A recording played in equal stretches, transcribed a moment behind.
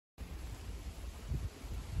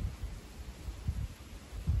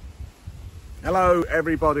Hello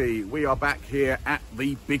everybody, we are back here at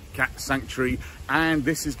the Big Cat Sanctuary and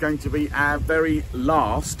this is going to be our very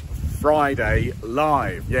last Friday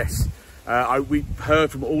live. Yes, we've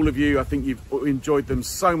heard from all of you. I think you've enjoyed them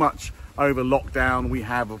so much over lockdown. We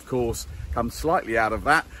have of course come slightly out of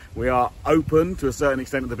that. We are open to a certain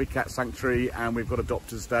extent at the Big Cat Sanctuary, and we've got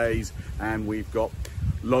adopters days and we've got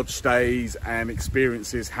lodge stays and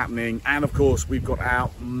experiences happening, and of course we've got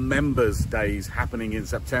our members days happening in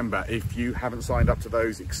September. If you haven't signed up to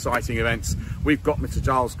those exciting events, we've got Mr.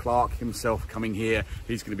 Giles Clark himself coming here.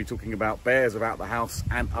 He's going to be talking about bears about the house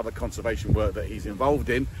and other conservation work that he's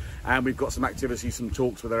involved in, and we've got some activities, some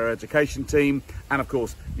talks with our education team, and of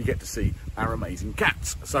course you get to see our amazing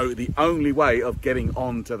cats. So the only way of getting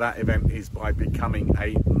on to that event is by becoming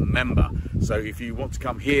a member. So if you want to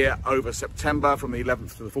come here over September from the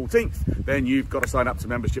 11th to the 14th, then you've got to sign up to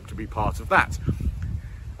membership to be part of that.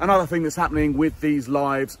 Another thing that's happening with these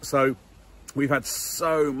lives, so we've had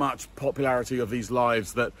so much popularity of these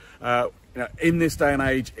lives that you know, in this day and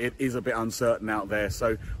age it is a bit uncertain out there,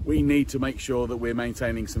 so we need to make sure that we're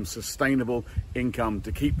maintaining some sustainable income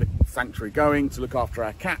to keep the sanctuary going, to look after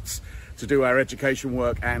our cats, to do our education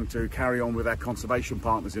work, and to carry on with our conservation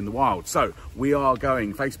partners in the wild. So we are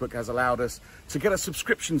going, Facebook has allowed us to get a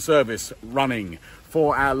subscription service running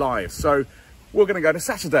for our lives. So we're going to go to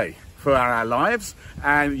Saturday for our lives,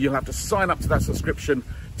 and you'll have to sign up to that subscription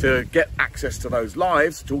to get access to those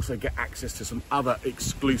lives, to also get access to some other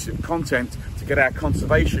exclusive content, to get our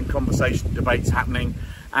conservation conversation debates happening,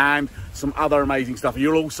 and some other amazing stuff.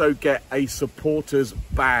 You'll also get a supporters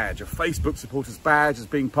badge, a Facebook supporters badge as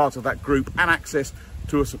being part of that group, and access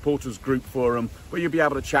to a supporters group forum where you'll be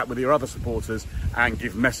able to chat with your other supporters and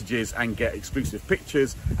give messages and get exclusive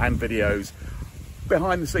pictures and videos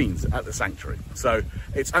behind the scenes at the sanctuary. So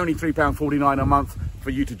it's only £3.49 a month for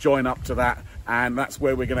you to join up to that, and that's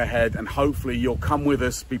where we're going to head, and hopefully you'll come with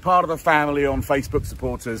us, be part of the family on Facebook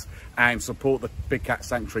supporters, and support the Big Cat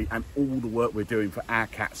Sanctuary and all the work we're doing for our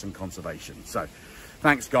cats and conservation. So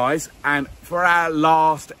thanks guys, and for our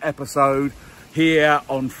last episode here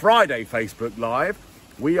on Friday Facebook Live,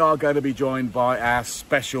 we are going to be joined by our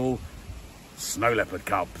special snow leopard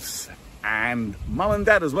cubs, and mum and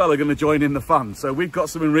dad as well are going to join in the fun. So we've got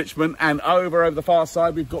some enrichment, and over the far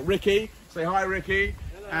side we've got Ricky. Say hi, Ricky.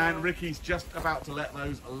 Hello. And Ricky's just about to let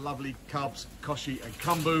those lovely cubs, Koshi and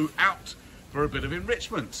Khumbu, out for a bit of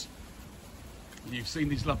enrichment. You've seen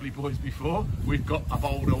these lovely boys before. We've got a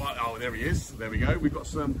bolder one. Oh, there he is. There we go. We've got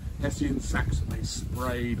some Hessian sacks that they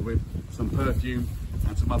sprayed with some perfume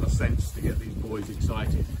and some other scents to get these boys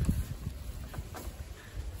excited.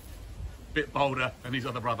 Bit bolder than his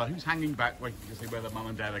other brother, who's hanging back waiting to see whether mum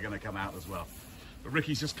and dad are going to come out as well. But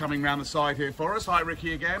Ricky's just coming round the side here for us. Hi,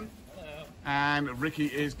 Ricky again. And Ricky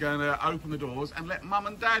is going to open the doors and let mum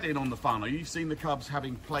and dad in on the fun. You've seen the cubs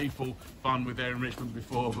having playful fun with their enrichment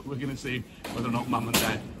before, but we're going to see whether or not mum and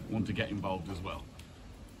dad want to get involved as well.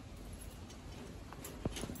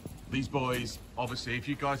 These boys, obviously, if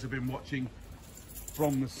you guys have been watching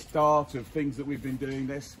from the start of things that we've been doing,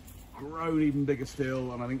 this grown even bigger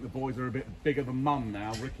still, and I think the boys are a bit bigger than mum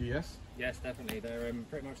now. Ricky, yes? Yes, definitely. They're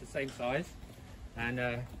pretty much the same size,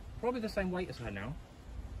 and probably the same weight as her now.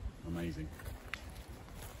 Amazing.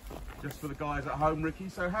 Just for the guys at home, Ricky,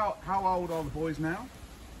 so how old are the boys now?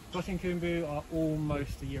 Koshi and Khumbu are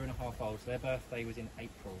almost 1.5 years old, so their birthday was in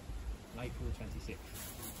April the 26th.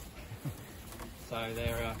 So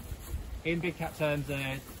they're, in Big Cat terms,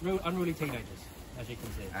 they're unruly teenagers, as you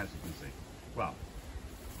can see. As you can see. Well,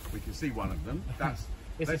 we can see one of them. That's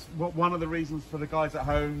one of the reasons for the guys at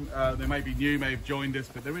home. They may be new, may have joined us,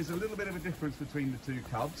 but there is a little bit of a difference between the two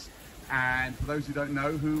cubs. And for those who don't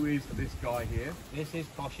know, who is this guy here? This is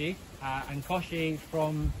Koshi, and Koshi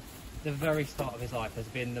from the very start of his life has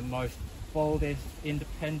been the most boldest,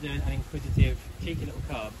 independent and inquisitive, cheeky little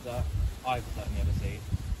cub that I've certainly ever seen.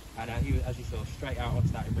 And he was, as you saw, straight out onto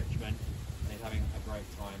that enrichment, and he's having a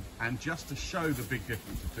great time. And just to show the big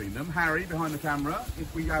difference between them, Harry, behind the camera,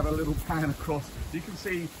 if we have a little pan across, you can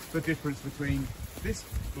see the difference between this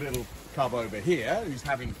little cub over here, who's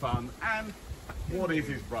having fun, and what is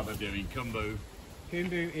his brother doing, Khumbu?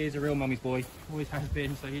 Khumbu is a real mummy's boy, always has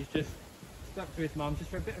been, so he's just stuck to his mum just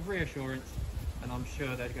for a bit of reassurance, and I'm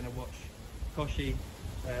sure they're going to watch Koshi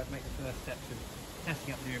make the first steps of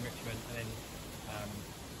testing up new enrichment, and then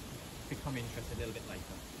become interested a little bit later.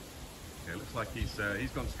 Yeah, it looks like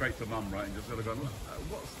he's gone straight to mum, right, and just sort of gone,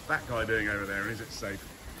 what's that guy doing over there, is it safe?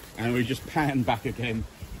 And we just pan back again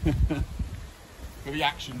for the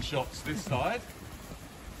action shots this side.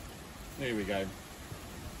 Here we go.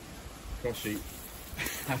 Koshi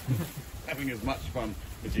having as much fun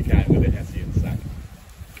as you can with the Hessian sack.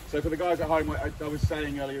 So for the guys at home, I was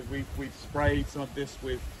saying earlier, we've sprayed some of this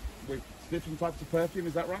with different types of perfume,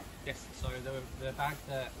 is that right? Yes, so the bag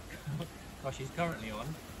that Koshi's currently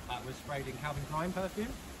on was sprayed in Calvin Klein perfume.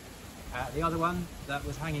 The other one that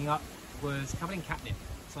was hanging up was covered in catnip.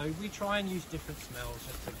 So we try and use different smells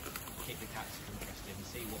just to keep the cats interested and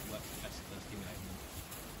see what works best for stimulating them.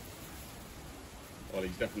 Well,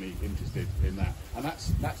 he's definitely interested in that. And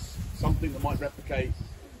that's something that might replicate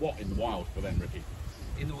what in the wild for them, Ricky?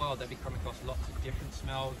 In the wild, they'll be coming across lots of different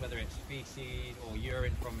smells, whether it's feces or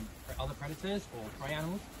urine from other predators or prey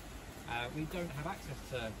animals. We don't have access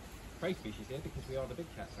to prey species here because we are the big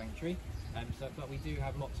cat sanctuary, but we do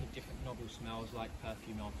have lots of different novel smells like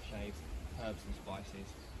perfume, aftershaves, herbs and spices,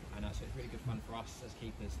 and so it's really good fun for us as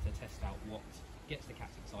keepers to test out what gets the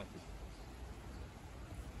cats excited.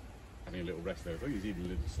 Having a little rest there. I think he's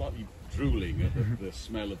even slightly drooling at the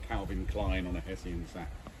smell of Calvin Klein on a Hessian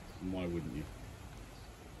sack, and why wouldn't you?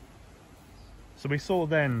 So we saw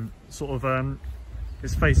then sort of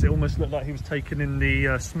his face, it almost looked like he was taken in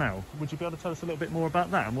the smell. Would you be able to tell us a little bit more about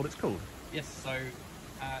that and what it's called? Yes, so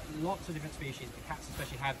lots of different species, the cats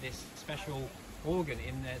especially have this special organ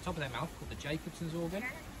in the top of their mouth called the Jacobson's organ.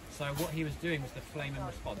 So what he was doing was the flame and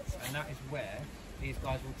response, and that is where these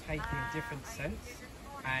guys will take in different scents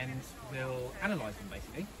and will analyse them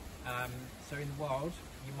basically. So in the wild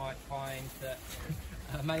you might find that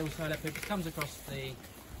a male snow leopard comes across the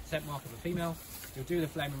scent mark of a female. You'll do the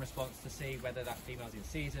flame and response to see whether that female's in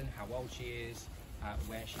season, how old she is,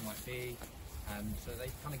 where she might be, so they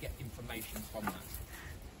kind of get information from that.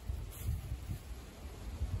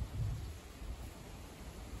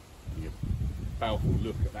 Powerful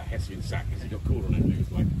look at that Hessian sack as he got caught on it and he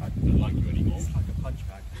was like, I don't like you anymore. It's like a punch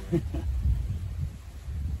bag.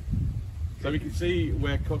 So we can see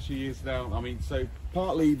where Koshi is now. I mean, so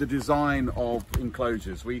partly the design of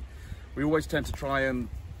enclosures, we always tend to try and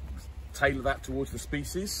tailor that towards the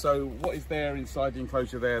species. So what is there inside the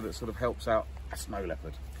enclosure there that sort of helps out a snow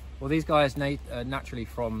leopard? Well, these guys naturally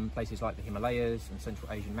from places like the Himalayas and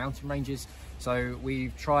Central Asian mountain ranges. So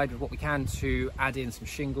we've tried what we can to add in some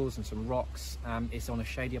shingles and some rocks. It's on a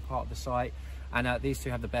shadier part of the site, and these two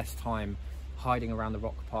have the best time hiding around the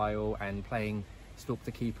rock pile and playing Stalk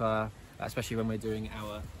the Keeper, especially when we're doing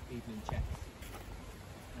our evening checks.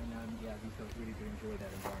 And yeah, these guys really do enjoy their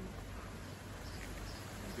environment.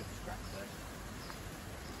 And good scratch there.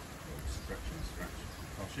 Stretch and scratch.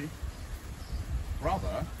 Koshi.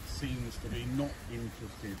 Brother seems to be not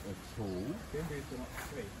interested at all. Khumbu's gone up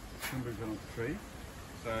the tree. Khumbu's gone up the tree.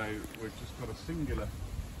 So we've just got a singular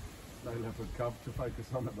snow leopard cub to focus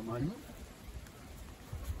on at the moment.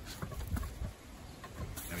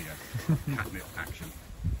 There we go. Catnip action.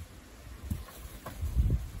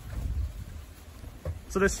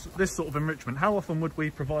 So this sort of enrichment, how often would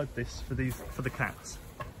we provide this for the cats?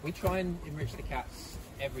 We try and enrich the cats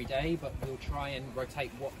every day, but we'll try and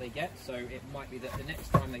rotate what they get. So it might be that the next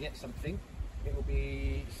time they get something, it will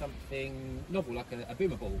be something novel, like a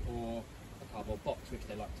boomer ball or a cardboard box, which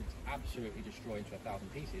they like to absolutely destroy into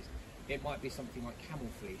 1,000 pieces. It might be something like camel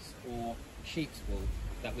fleece or sheep's wool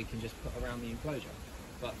that we can just put around the enclosure.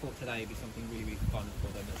 But for today, it'll be something really, really fun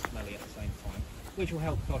for them that's smelly at the same time, which will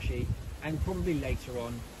help Koshi, and probably later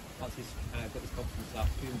on, once he's got his confidence up,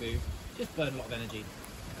 Khumbu, just burn a lot of energy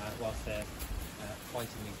whilst they're fighting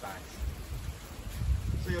these bags.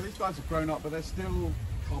 So yeah, these guys have grown up, but they're still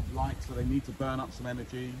cub-like, so they need to burn up some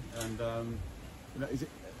energy. And you know,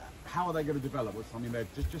 how are they going to develop? I mean, they're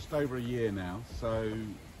just over a year now. So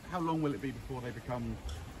how long will it be before they become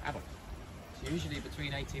adults? So usually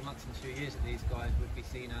between 18 months and 2 years that these guys would be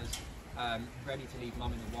seen as ready to leave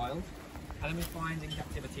mum in the wild. And then we find in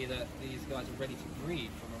captivity that these guys are ready to breed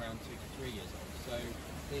from around 2 to 3 years old. So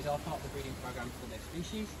these are part of the breeding program for their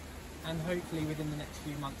species. And hopefully within the next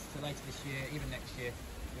few months to later this year, even next year,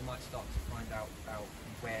 we might start to find out about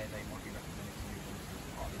where they might be recommended to move on to as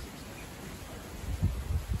part of this extension breeding program.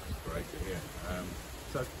 Great to hear.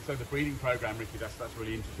 So the breeding program, Ricky, that's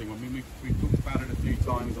really interesting. I mean, we've talked about it a few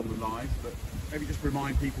times on the live, but maybe just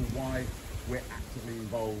remind people why we're actively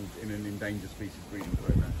involved in an endangered species breeding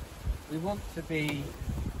program. We want to be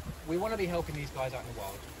helping these guys out in the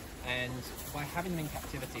wild, and by having them in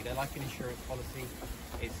captivity, they're like an insurance policy.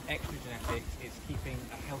 It's extra genetics, it's keeping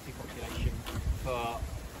a healthy population for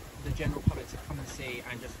the general public to come and see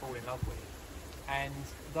and just fall in love with. And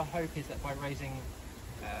the hope is that by raising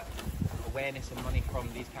awareness and money from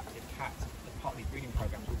these captive cats as part of these breeding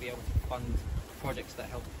programs, we'll be able to fund projects that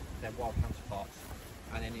help their wild counterparts,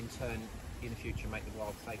 and then in turn, in the future, make the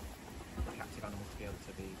wild safe for captive animals to be able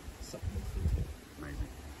to be supplemented into.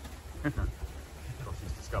 Amazing.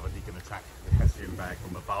 Koshi's discovered he can attack the Hessian bag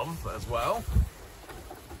from above as well.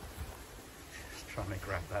 trying to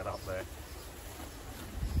grab that up there.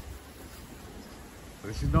 So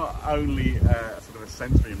this is not only sort of a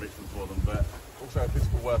sensory enrichment for them, but also a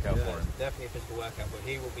physical workout for him. Definitely a physical workout, but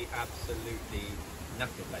he will be absolutely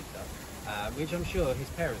knackered later, which I'm sure his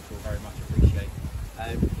parents will very much appreciate.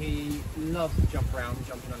 He loves to jump around,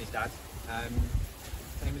 jumping on his dad.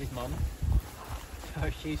 Same with his mum. So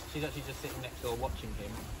she's actually just sitting next door watching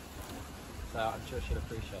him. So I'm sure she'll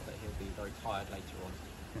appreciate that he'll be very tired later on.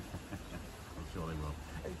 I'm sure they will.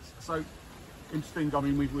 It's so interesting. I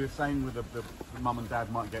mean, we were saying with the mum and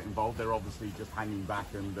dad might get involved. They're obviously just hanging back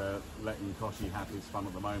and letting Koshi have his fun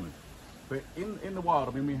at the moment. But in the wild,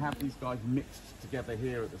 I mean, we have these guys mixed together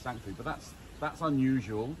here at the sanctuary, but that's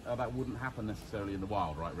unusual. That wouldn't happen necessarily in the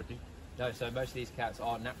wild, right, Ricky? No, so most of these cats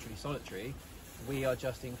are naturally solitary. We are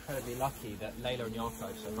just incredibly lucky that Laila and Yarko,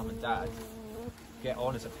 so mum and dad, get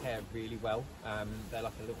on as a pair really well. They're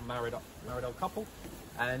like a little married old couple.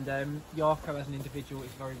 And Yarko as an individual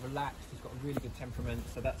is very relaxed, he's got a really good temperament,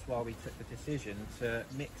 so that's why we took the decision to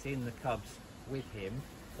mix in the cubs with him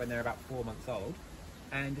when they're about 4 months old.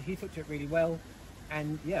 And he took to it really well.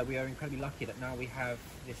 And yeah, we are incredibly lucky that now we have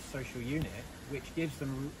this social unit, which gives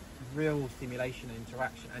them real stimulation and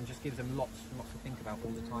interaction, and just gives them lots and lots to think about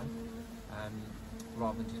all the time,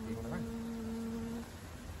 rather than just being on their own.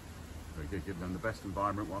 Very good, giving them the best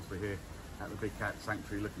environment whilst we're here at the Big Cat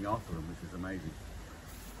Sanctuary looking after them, which is amazing.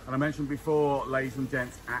 And I mentioned before, ladies and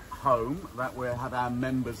gents, at home, that we have our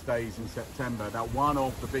Members' Days in September. Now, one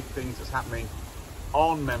of the big things that's happening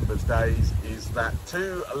on Members' Days is that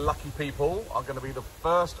 2 lucky people are going to be the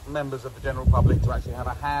first members of the general public to actually have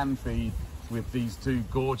a hand feed with these 2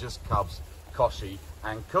 gorgeous cubs, Koshi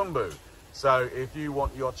and Khumbu. So if you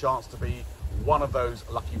want your chance to be one of those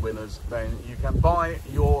lucky winners, then you can buy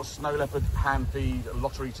your snow leopard hand feed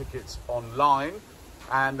lottery tickets online,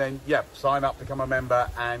 and then sign up, become a member,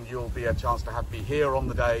 and you'll be a chance to be here on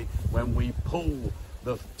the day when we pull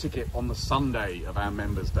the ticket on the Sunday of our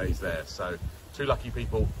Members' Days there. So 2 lucky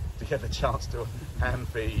people to get the chance to hand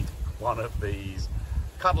feed one of these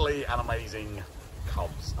cuddly and amazing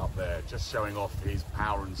cubs up there, just showing off his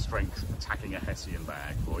power and strength attacking a Hessian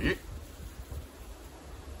bag for you.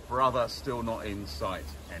 Brother still not in sight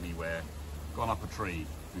anywhere, gone up a tree,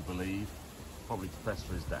 we believe, probably to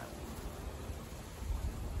pester his dad.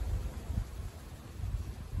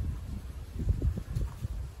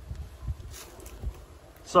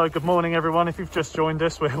 So good morning everyone, if you've just joined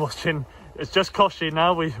us, we're watching, it's just Koshi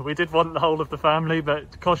now. We did want the whole of the family,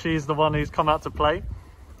 but Koshi is the one who's come out to play.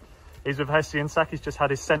 He's with Hessian Sack, he's just had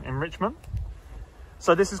his scent enrichment.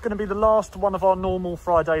 So this is going to be the last one of our normal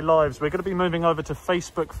Friday lives. We're going to be moving over to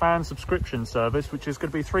Facebook fan subscription service, which is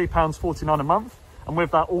going to be £3.49 a month. And with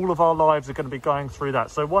that, all of our lives are going to be going through that.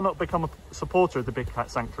 So why not become a supporter of the Big Cat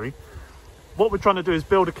Sanctuary? What we're trying to do is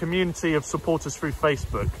build a community of supporters through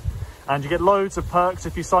Facebook. And you get loads of perks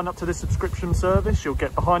if you sign up to this subscription service. You'll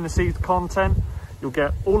get behind the scenes content. You'll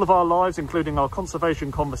get all of our lives, including our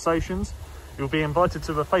conservation conversations. You'll be invited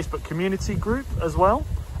to a Facebook community group as well.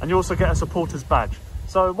 And you also get a supporter's badge.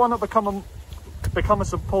 So why not become a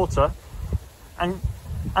supporter and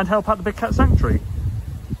help out the Big Cat Sanctuary?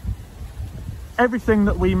 Everything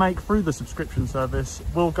that we make through the subscription service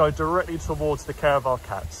will go directly towards the care of our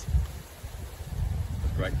cats.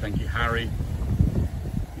 Great, thank you, Harry.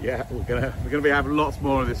 Yeah, we're gonna be having lots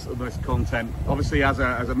more of this content. Obviously, as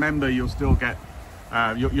a member, you'll still get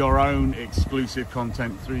your own exclusive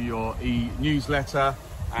content through your e-newsletter,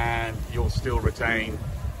 and you'll still retain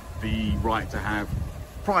the right to have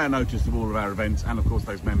prior notice of all of our events, and of course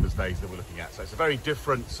those Members' Days that we're looking at. So it's a very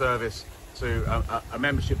different service to a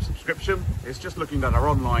membership subscription. It's just looking at our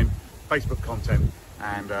online Facebook content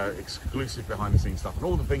and exclusive behind the scenes stuff and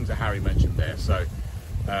all the things that Harry mentioned there. So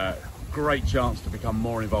great chance to become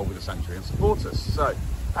more involved with the sanctuary and support us. So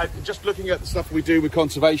just looking at the stuff we do with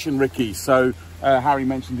conservation, Ricky, so Harry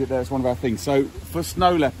mentioned it there, it's one of our things. So for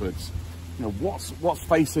snow leopards, you know, what's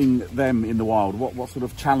facing them in the wild? What sort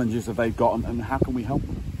of challenges have they got, and how can we help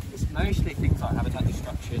them? It's mostly things like habitat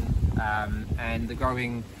destruction and the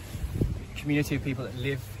growing community of people that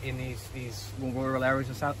live in these more rural areas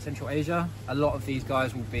of South Central Asia. A lot of these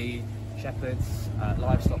guys will be shepherds,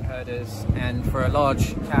 livestock herders, and for a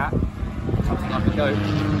large cat, something like a goat,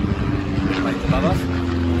 right above us.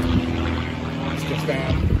 It's just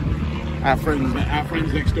our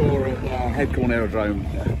friends next door at Headcorn Aerodrome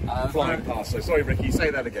flying past. So sorry, Ricky,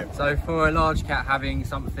 say that again. So for a large cat, having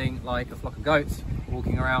something like a flock of goats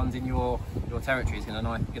walking around in your territory is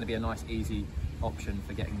going to be a nice, easy option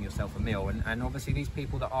for getting yourself a meal. And obviously these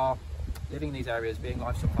people that are living in these areas, being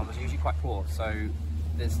livestock farmers, are usually quite poor. So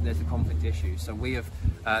there's a conflict issue. So we have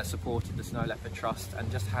supported the Snow Leopard Trust,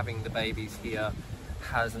 and just having the babies here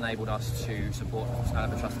has enabled us to support the Snow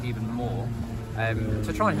Leopard Trust even more,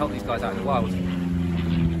 to try and help these guys out in the wild.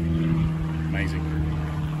 Amazing.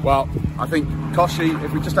 Well, I think Koshi,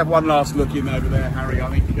 if we just have one last look in over there, Harry, I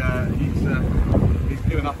think he's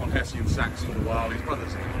given up on Hessian sacks for a while. His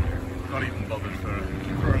brother's not even bothered for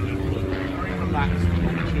a little very relaxed,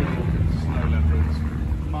 chill snow leopards.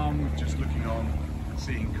 Mum just looking on and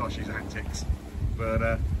seeing Koshi's antics.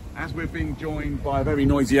 But as we've been joined by a very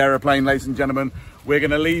noisy aeroplane, ladies and gentlemen, we're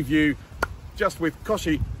going to leave you just with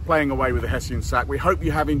Koshi playing away with the Hessian sack. We hope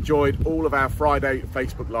you have enjoyed all of our Friday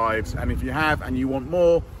Facebook Lives, and if you have and you want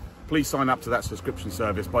more, please sign up to that subscription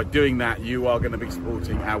service. By doing that, you are going to be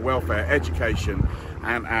supporting our welfare, education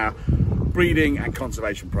and our breeding and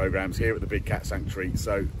conservation programs here at the Big Cat Sanctuary.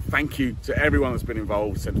 So thank you to everyone that's been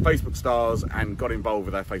involved, sent Facebook stars and got involved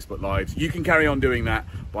with our Facebook Lives. You can carry on doing that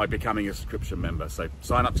by becoming a subscription member. So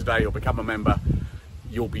sign up today or become a member.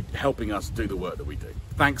 You'll be helping us do the work that we do.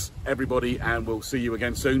 Thanks everybody, and we'll see you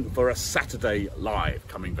again soon for a Saturday Live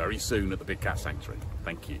coming very soon at the Big Cat Sanctuary.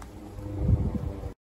 Thank you.